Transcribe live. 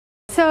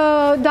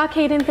So, Doc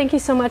Hayden, thank you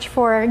so much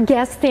for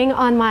guesting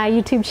on my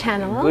YouTube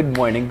channel. Good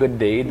morning, good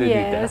day, Donita.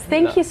 Yes,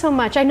 thank you so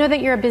much. I know that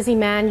you're a busy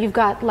man. You've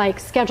got like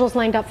schedules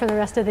lined up for the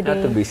rest of the day.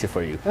 Not too busy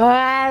for you.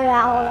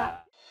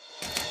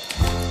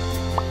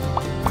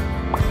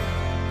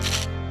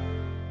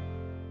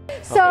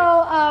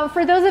 So,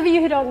 for those of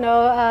you who don't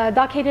know,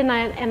 Doc Hayden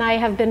and I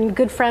have been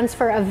good friends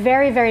for a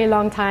very, very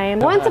long time.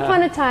 Once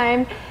upon a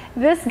time,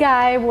 this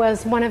guy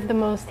was one of the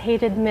most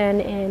hated men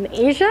in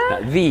Asia.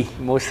 The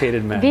most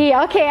hated man.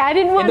 Okay, I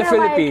didn't want to. In the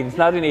Philippines,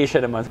 not in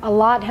Asia. A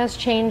lot has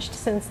changed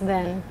since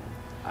then.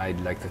 I'd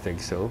like to think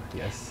so,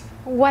 yes.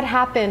 What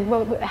happened?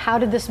 How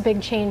did this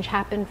big change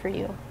happen for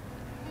you?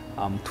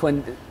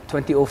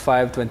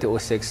 2005,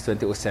 2006,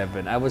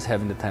 2007, I was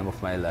having the time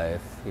of my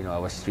life. You know, I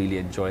was really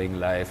enjoying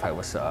life. I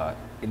was,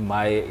 in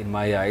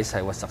my eyes,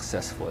 I was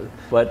successful.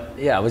 But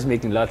yeah, I was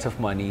making lots of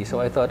money.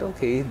 So I thought,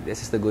 okay,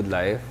 this is the good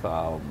life.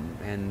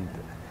 And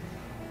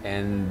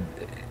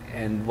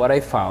what I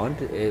found,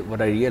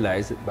 what I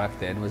realized back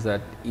then was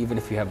that even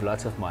if you have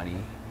lots of money,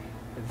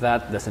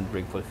 that doesn't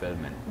bring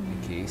fulfillment.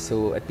 Okay,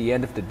 so at the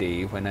end of the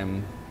day, when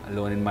I'm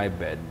alone in my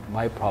bed,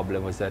 my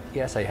problem was that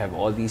yes, I have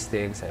all these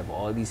things, I have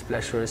all these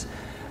pleasures,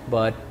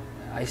 but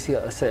I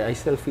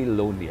still feel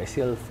lonely. I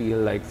still feel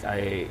like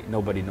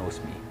nobody knows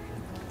me.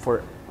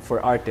 For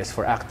artists,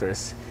 for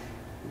actors,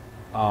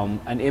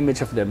 an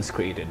image of them is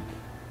created.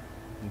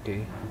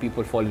 Okay,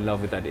 people fall in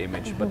love with that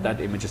image, but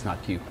that image is not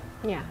you.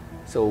 Yeah.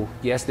 So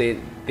yes, they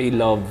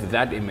love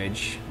that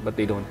image, but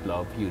they don't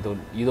love you.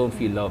 You don't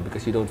feel love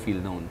because you don't feel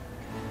known.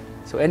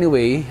 So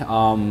anyway,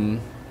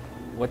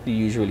 what do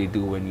you usually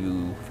do when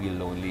you feel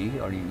lonely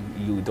or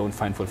you don't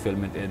find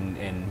fulfillment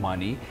in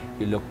money?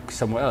 You look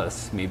somewhere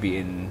else, maybe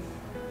in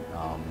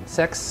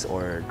sex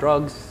or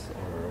drugs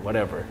or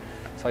whatever.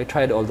 So I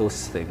tried all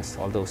those things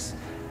that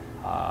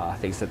are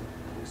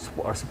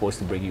supposed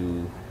to bring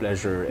you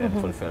pleasure and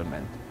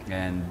fulfillment,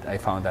 and I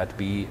found that to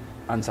be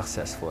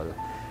unsuccessful.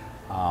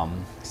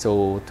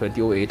 So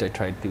 2008, I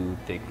tried to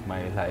take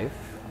my life,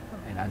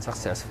 and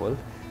unsuccessful.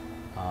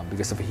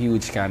 Because of a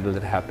huge scandal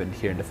that happened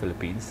here in the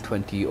Philippines.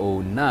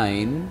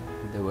 2009,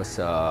 there was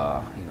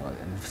an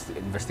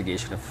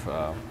investigation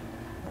of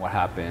what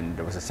happened.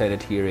 There was a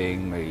Senate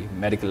hearing, my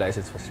medical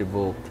license was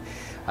revoked.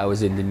 I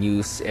was in the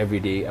news every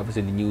day. I was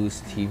in the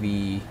news,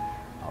 TV,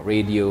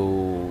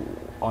 radio,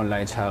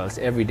 online channels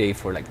every day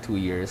for like 2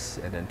 years.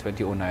 And then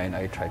 2009,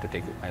 I tried to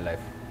take my life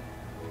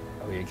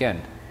away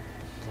again.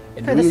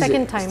 And for the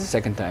second time?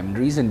 Second time. The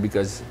reason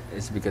is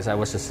because I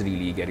was just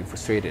really getting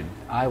frustrated.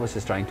 I was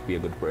just trying to be a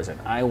good person.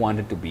 I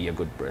wanted to be a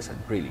good person,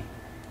 really.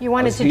 You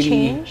wanted to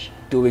change?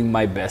 Doing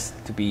my best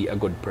to be a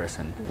good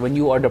person. When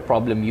you are the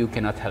problem, you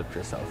cannot help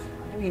yourself.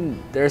 I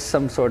mean, there's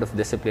some sort of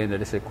discipline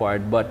that is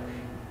required, but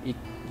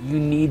you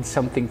need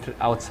something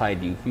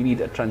outside you. You need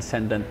a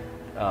transcendent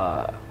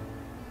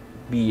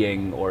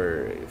being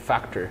or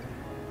factor.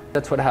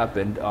 That's what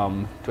happened.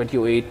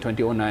 2008,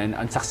 2009,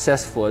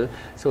 unsuccessful.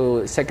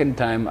 So second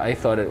time, I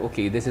thought,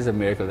 okay, this is a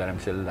miracle that I'm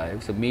still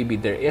alive. So maybe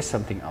there is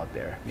something out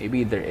there.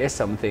 Maybe there is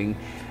something,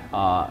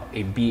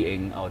 a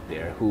being out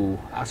there who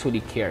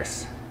actually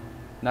cares.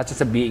 Not just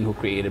a being who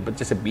created, but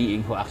just a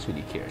being who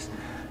actually cares.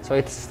 So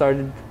I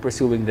started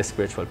pursuing the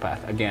spiritual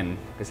path again,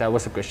 because I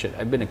was a Christian.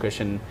 I've been a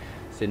Christian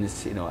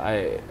since,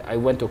 I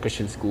went to a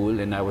Christian school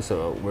and I was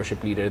a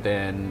worship leader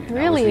then. And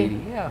really?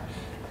 Yeah.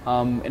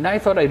 And I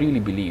thought I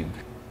really believed.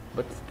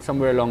 But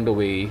somewhere along the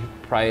way,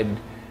 pride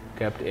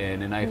crept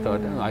in, and I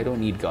thought, oh, I don't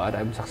need God.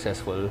 I'm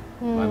successful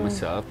by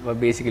myself. But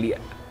basically,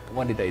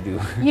 what did I do?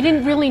 You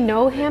didn't really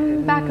know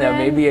him back then? No,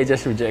 maybe I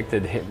just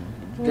rejected him.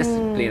 Just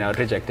plain out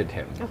rejected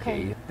him.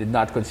 Okay. Did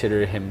not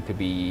consider him to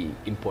be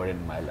important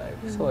in my life.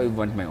 So I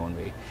went my own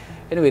way.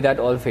 Anyway, that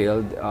all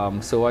failed.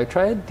 So I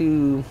tried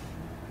to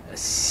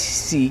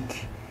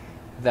seek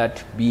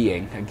that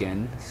being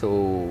again.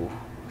 So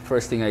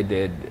first thing I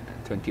did,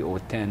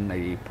 2010,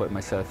 I put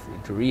myself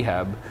into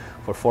rehab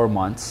for 4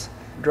 months.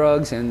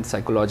 Drugs and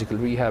psychological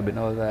rehab and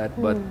all that,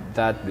 but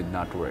that did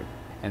not work.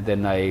 And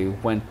then I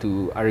went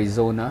to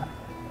Arizona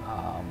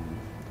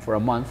for a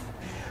month.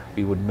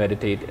 We would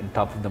meditate on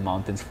top of the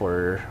mountains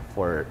for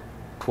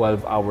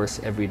 12 hours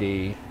every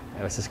day.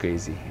 It was just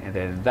crazy. And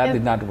then that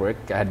did not work.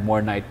 I had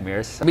more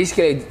nightmares.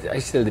 Basically, I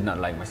still did not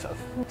like myself.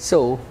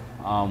 So,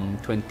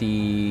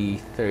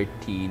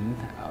 2013,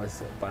 I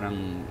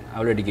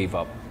already gave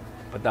up.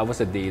 But that was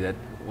the day that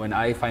when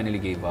I finally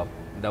gave up,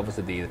 that was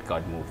the day that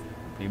God moved.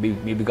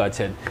 Maybe God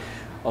said,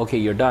 "Okay,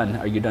 you're done.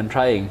 Are you done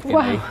trying?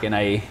 Can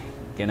I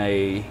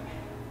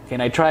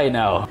try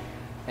now?"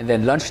 And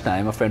then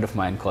lunchtime, a friend of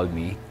mine called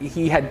me.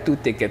 He had 2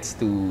 tickets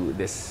to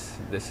this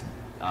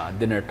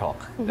dinner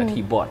talk that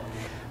he bought.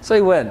 So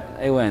I went,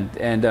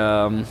 and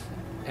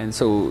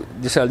so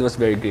Giselle was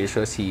very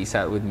gracious. He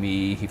sat with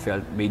me. He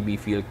made me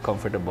feel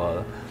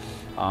comfortable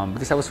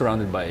because I was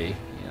surrounded by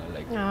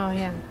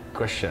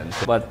Christians.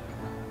 But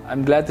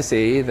I'm glad to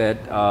say that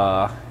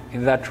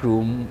in that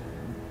room,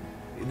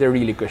 they're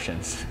really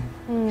Christians.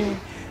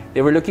 They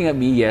were looking at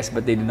me, yes,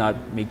 but they did not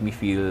make me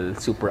feel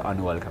super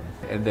unwelcome.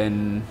 And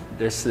then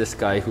there's this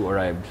guy who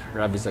arrived,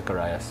 Ravi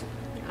Zacharias.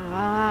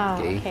 Ah,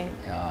 okay.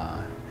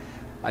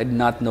 I did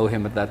not know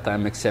him at that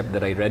time except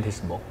that I read his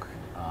book.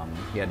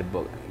 He had a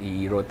book.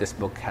 He wrote this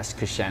book, Has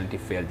Christianity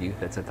Failed You?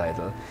 That's the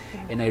title.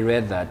 And I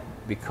read that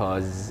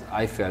because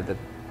I felt that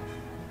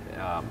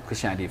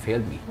Christianity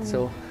failed me.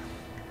 So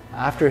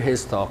after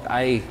his talk,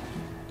 I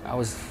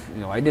was,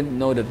 I didn't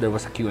know that there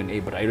was a Q&A,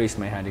 but I raised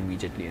my hand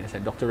immediately and I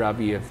said, Dr.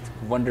 Ravi, you have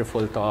a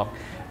wonderful talk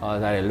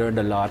that I learned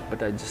a lot,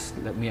 but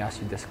let me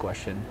ask you this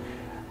question.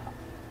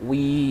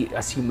 We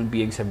as human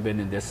beings have been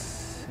in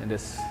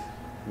this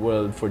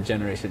world for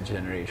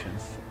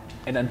generations,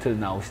 and until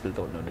now we still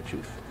don't know the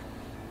truth.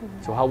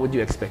 So how would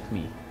you expect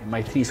me, in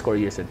my 70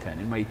 years,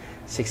 in my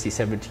 60,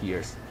 70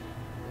 years,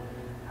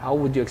 how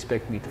would you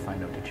expect me to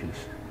find out the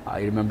truth?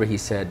 I remember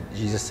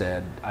Jesus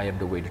said, I am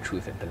the way, the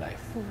truth, and the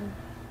life.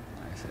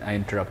 I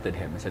interrupted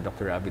him. I said,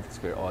 Dr. Ravi, that's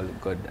very all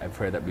good. I've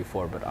heard that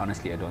before, but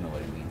honestly, I don't know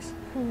what it means.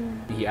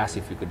 He asked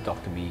if he could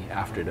talk to me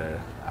after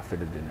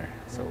the dinner.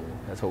 So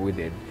that's what we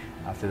did.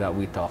 After that,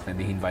 we talked,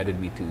 and he invited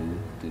me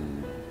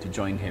to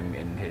join him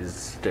in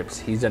his trips.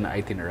 He's an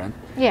itinerant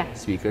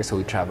speaker, so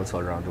he travels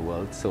all around the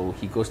world. So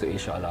he goes to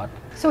Asia a lot.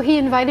 So he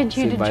invited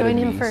you to join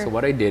him for... So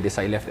what I did is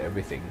I left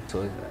everything.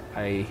 So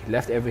I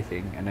left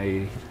everything and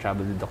I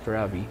traveled with Dr.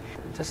 Ravi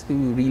just to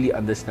really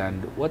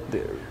understand what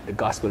the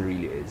gospel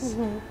really is.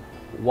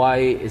 Why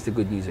is the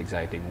good news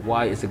exciting?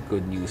 Why is the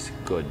good news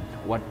good?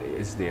 What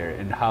is there,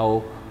 and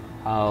how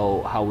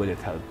will it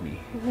help me?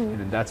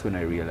 And that's when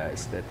I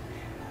realized that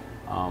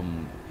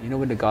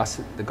when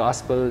the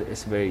gospel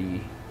is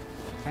very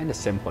kind of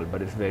simple,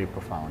 but it's very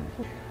profound.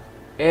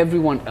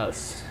 Everyone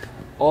else,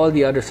 all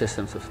the other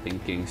systems of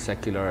thinking,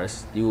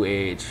 secularist, New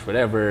Age,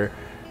 whatever,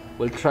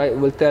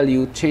 will tell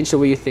you change the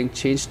way you think,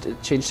 change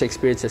the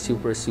experiences you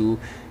pursue,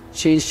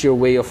 change your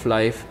way of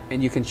life,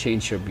 and you can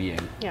change your being.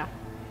 Yeah.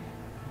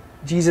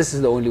 Jesus is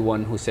the only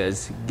one who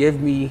says,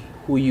 give me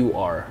who you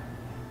are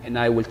and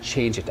I will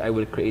change it. I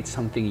will create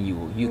something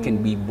new. You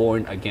can be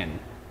born again.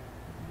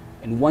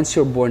 And once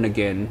you're born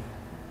again,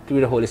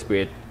 through the Holy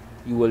Spirit,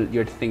 your way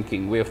of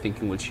thinking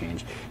will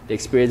change. The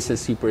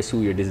experiences you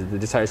pursue, the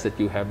desires that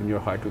you have in your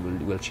heart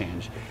will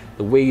change.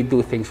 The way you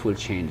do things will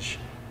change,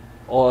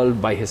 all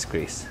by His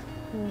grace.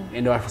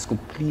 And that was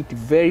completely,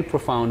 very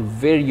profound,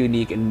 very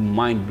unique, and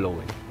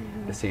mind-blowing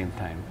at the same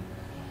time.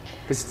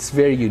 Because it's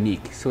very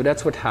unique. So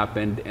that's what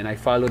happened, and I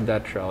followed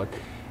that route,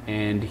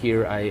 and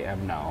here I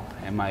am now.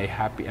 Am I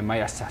happy? Am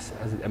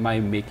I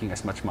making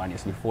as much money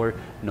as before?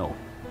 No.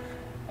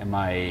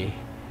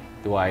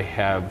 Do I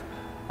have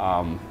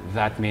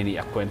that many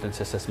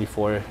acquaintances as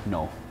before?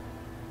 No.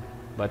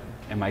 But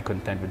am I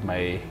content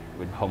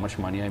with how much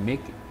money I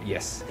make?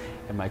 Yes.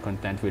 Am I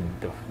content with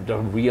the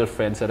real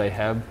friends that I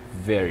have?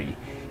 Very.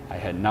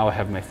 Now I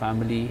have my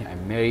family.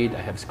 I'm married.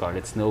 I have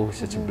Scarlett Snow. It's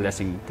such a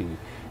blessing to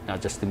not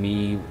just to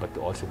me, but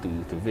also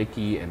to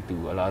Vicky and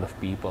to a lot of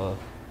people.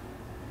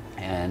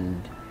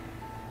 And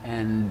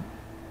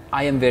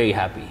I am very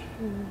happy.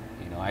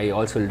 I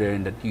also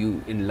learned that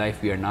in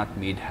life we are not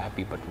made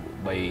happy, but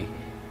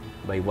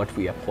by what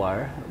we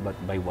acquire, but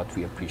by what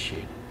we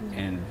appreciate.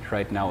 And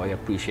right now I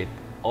appreciate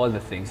all the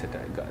things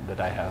that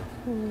I have,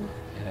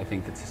 and I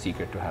think that's the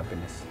secret to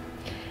happiness.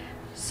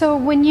 So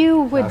when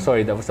you would...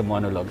 sorry, that was a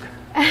monologue.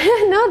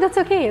 No, that's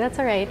okay. That's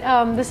all right.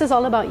 This is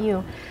all about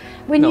you.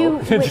 When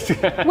you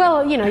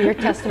well, your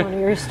testimony,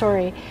 your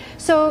story.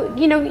 So,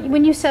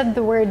 when you said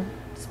the word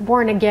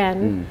born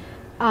again,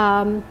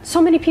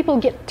 so many people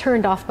get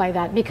turned off by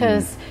that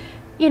because,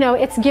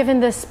 it's given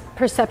this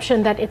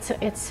perception that it's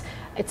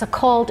a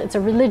cult, it's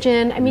a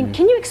religion. I mean,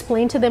 can you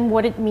explain to them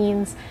what it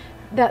means,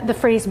 the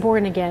phrase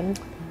born again?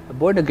 A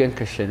born again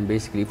Christian,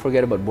 basically,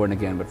 forget about born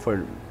again, but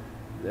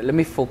let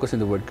me focus on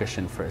the word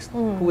Christian first.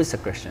 Who is a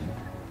Christian?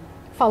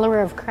 Follower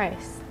of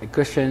Christ. A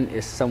Christian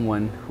is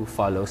someone who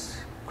follows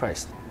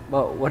Christ.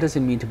 Well, what does it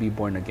mean to be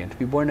born again? To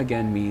be born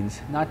again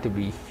means not to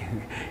be...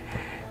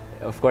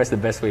 Of course, the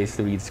best way is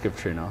to read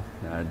Scripture,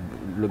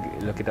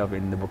 look it up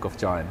in the book of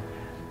John.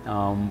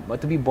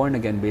 But to be born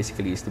again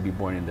basically is to be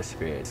born in the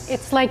Spirit.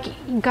 It's like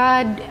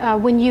God,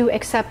 when you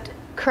accept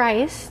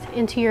Christ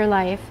into your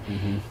life,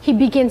 He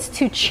begins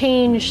to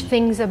change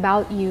things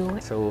about you.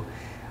 So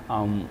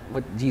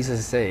what Jesus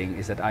is saying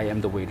is that I am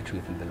the way, the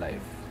truth, and the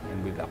life.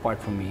 And apart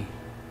from me,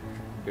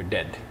 you're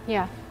dead.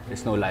 Yeah.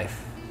 There's no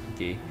life.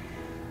 Okay.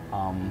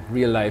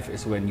 Real life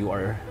is when you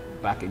are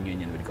back in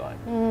union with God.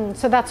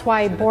 So that's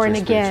why born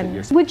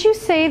again. Would you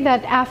say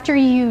that after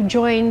you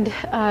joined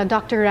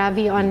Dr.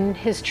 Ravi on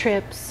his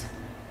trips,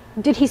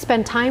 did he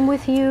spend time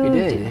with you? He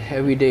did,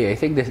 every day. I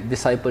think the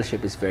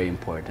discipleship is very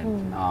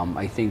important.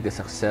 I think the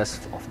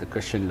success of the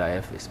Christian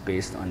life is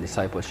based on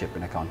discipleship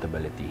and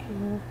accountability.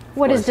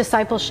 What is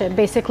discipleship?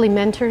 Basically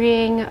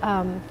mentoring,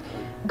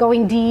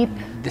 going deep?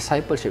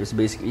 Discipleship is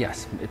basically,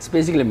 yes, it's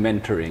basically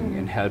mentoring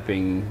and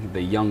helping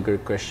the younger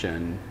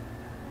Christian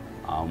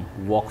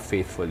walk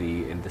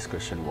faithfully in this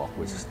Christian walk,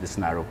 which is this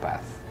narrow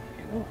path,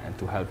 and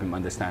to help him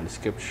understand the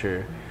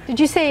Scripture. Did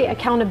you say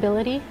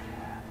accountability?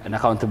 And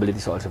accountability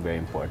is also very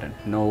important.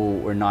 No,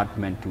 we're not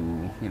meant to,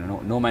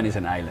 no man is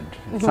an island.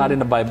 It's not in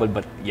the Bible,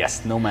 but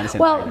yes, no man is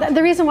an island. Well,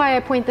 the reason why I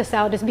point this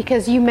out is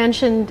because you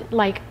mentioned,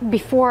 like,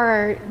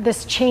 before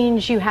this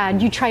change you had,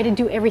 you try to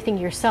do everything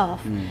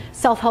yourself.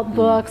 Self-help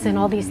books and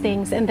all these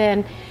things. And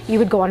then you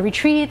would go on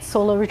retreats,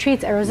 solo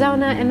retreats,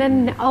 Arizona, and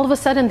then all of a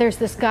sudden there's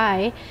this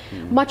guy,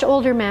 much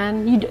older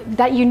man,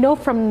 that you know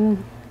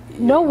from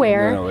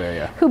nowhere,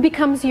 who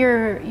becomes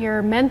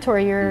your mentor,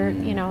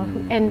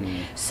 and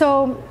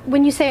so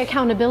when you say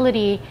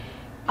accountability,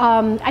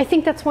 I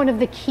think that's one of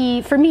the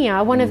key, for me,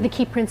 one of the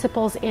key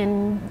principles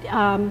in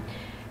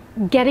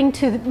getting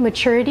to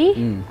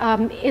maturity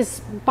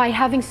is by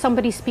having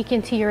somebody speak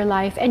into your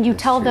life, and you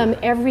tell them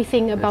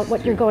everything about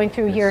what you're going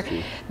through,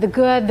 the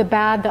good, the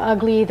bad, the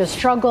ugly, the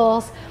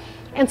struggles.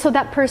 And so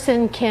that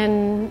person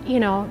can,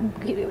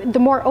 the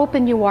more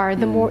open you are,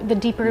 the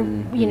deeper,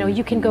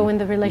 you can go in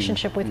the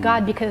relationship with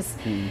God, because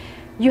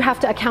you have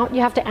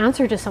to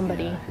answer to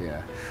somebody.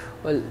 Yeah.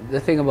 Well, the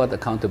thing about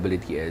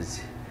accountability is,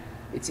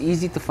 it's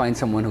easy to find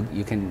someone who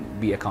you can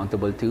be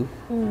accountable to.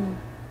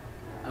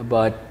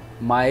 But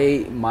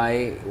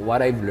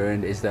what I've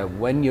learned is that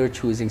when you're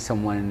choosing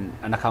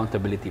an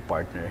accountability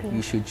partner,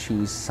 you should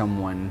choose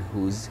someone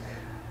who's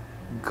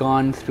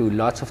gone through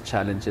lots of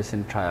challenges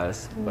and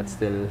trials, but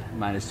still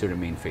managed to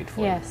remain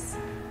faithful. Yes.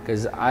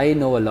 Because I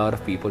know a lot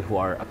of people who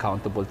are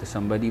accountable to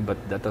somebody, but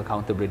that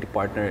accountability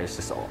partner is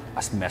just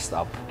as messed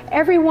up.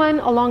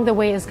 Everyone along the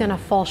way is going to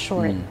fall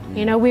short.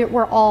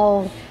 We're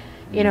all,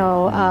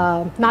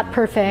 not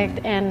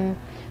perfect and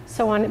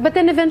so on. But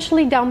then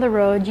eventually down the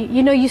road,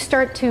 you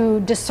start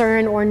to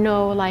discern or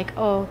know, like,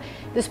 oh,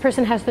 this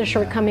person has their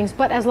shortcomings,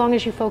 but as long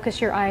as you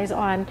focus your eyes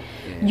on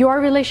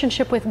your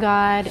relationship with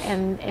God,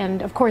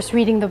 and of course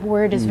reading the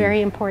Word is very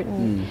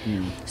important.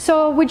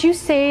 So would you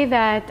say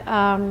that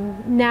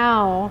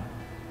now,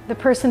 the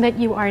person that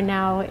you are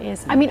now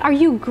is, are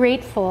you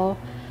grateful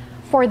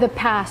for the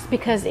past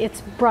because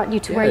it's brought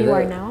you to where you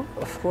are now?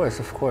 Of course.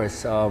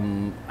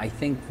 I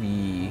think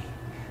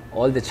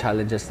all the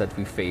challenges that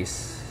we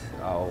face,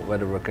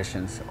 whether we're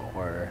Christians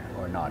or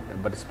not,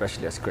 but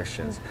especially as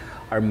Christians,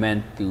 are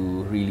meant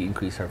to really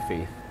increase our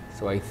faith.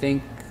 So I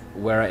think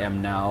where I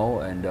am now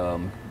and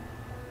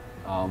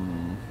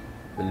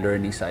the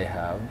learnings I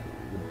have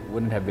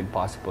wouldn't have been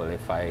possible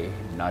if I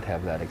did not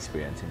have that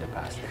experience in the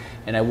past.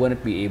 And I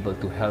wouldn't be able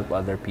to help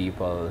other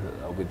people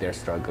with their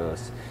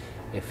struggles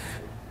if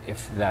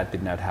that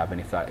did not happen,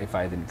 if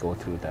I didn't go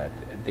through that.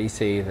 They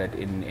say that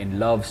in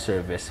love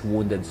service,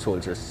 wounded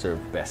soldiers serve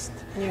best.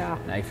 Yeah.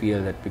 And I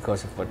feel that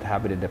because of what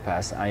happened in the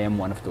past, I am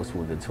one of those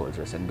wounded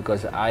soldiers. And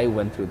because I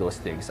went through those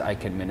things, I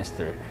can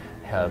minister,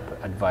 help,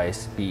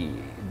 advise,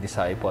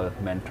 disciple,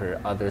 mentor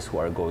others who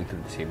are going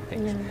through the same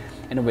things.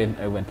 And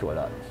I went through a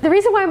lot. The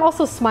reason why I'm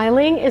also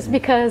smiling is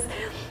because,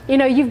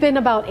 you've been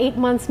about 8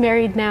 months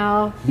married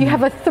now. You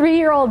have a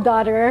 3-year-old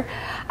daughter.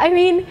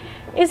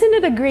 Isn't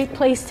it a great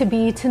place to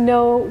be, to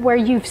know where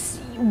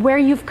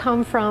you've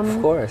come from?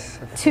 Of course.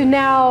 To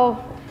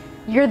now,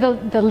 you're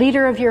the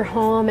leader of your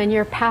home, and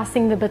you're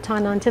passing the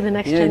baton on to the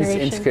next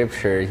generation. In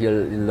Scripture,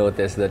 you'll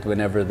notice that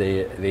whenever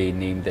they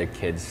name their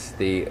kids,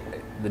 the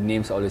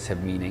names always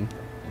have meaning.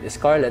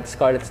 Scarlet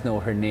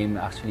Snow, her name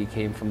actually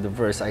came from the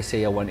verse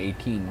Isaiah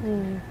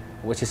 1:18,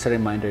 which is a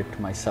reminder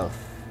to myself,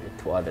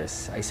 to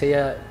others.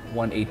 Isaiah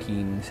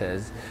 1:18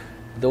 says,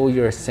 "Though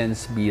your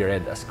sins be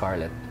red as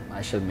scarlet,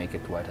 I shall make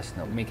it white as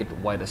snow." Make it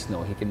white as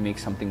snow. He can make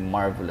something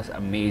marvelous,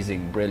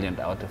 amazing, brilliant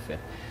out of it.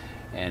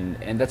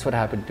 And that's what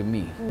happened to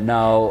me.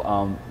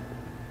 Now,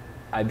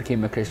 I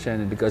became a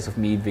Christian, and because of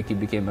me, Vicky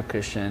became a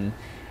Christian.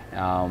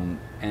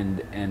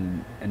 And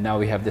now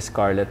we have the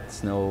Scarlet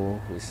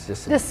Snow, who's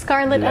just the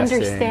Scarlet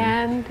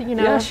understand,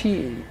 Yeah,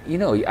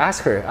 you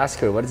ask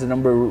her what is the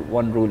number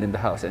one rule in the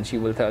house, and she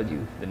will tell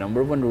you the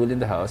number one rule in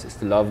the house is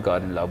to love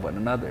God and love one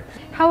another.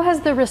 How has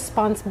the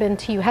response been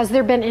to you? Has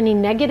there been any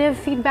negative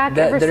feedback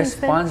ever the since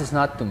response then? is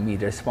not to me.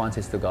 The response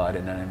is to God,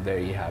 and I'm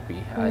very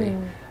happy.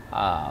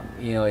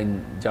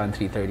 In John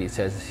 3:30 it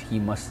says, "He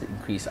must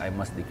increase, I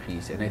must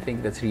decrease," and I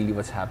think that's really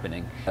what's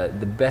happening.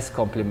 The best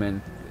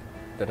compliment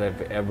that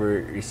I've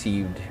ever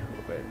received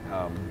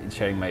in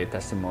sharing my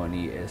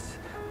testimony is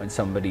when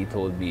somebody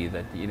told me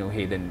that,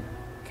 Hayden,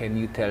 can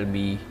you tell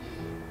me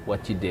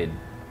what you did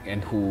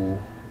and who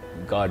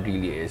God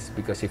really is?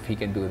 Because if He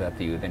can do that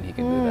to you, then He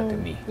can do that to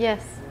me.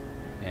 Yes.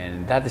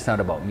 And that is not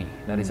about me.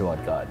 That is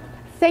about God.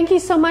 Thank you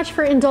so much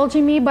for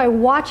indulging me by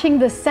watching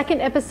the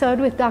second episode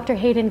with Dr.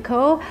 Hayden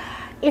Kho.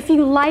 If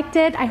you liked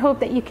it, I hope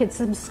that you could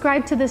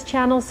subscribe to this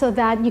channel so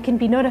that you can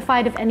be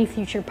notified of any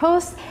future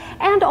posts.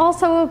 And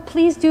also,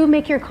 please do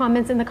make your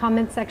comments in the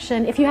comment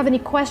section. If you have any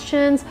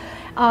questions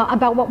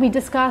about what we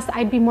discussed,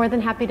 I'd be more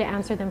than happy to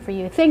answer them for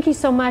you. Thank you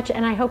so much,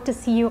 and I hope to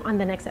see you on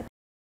the next episode.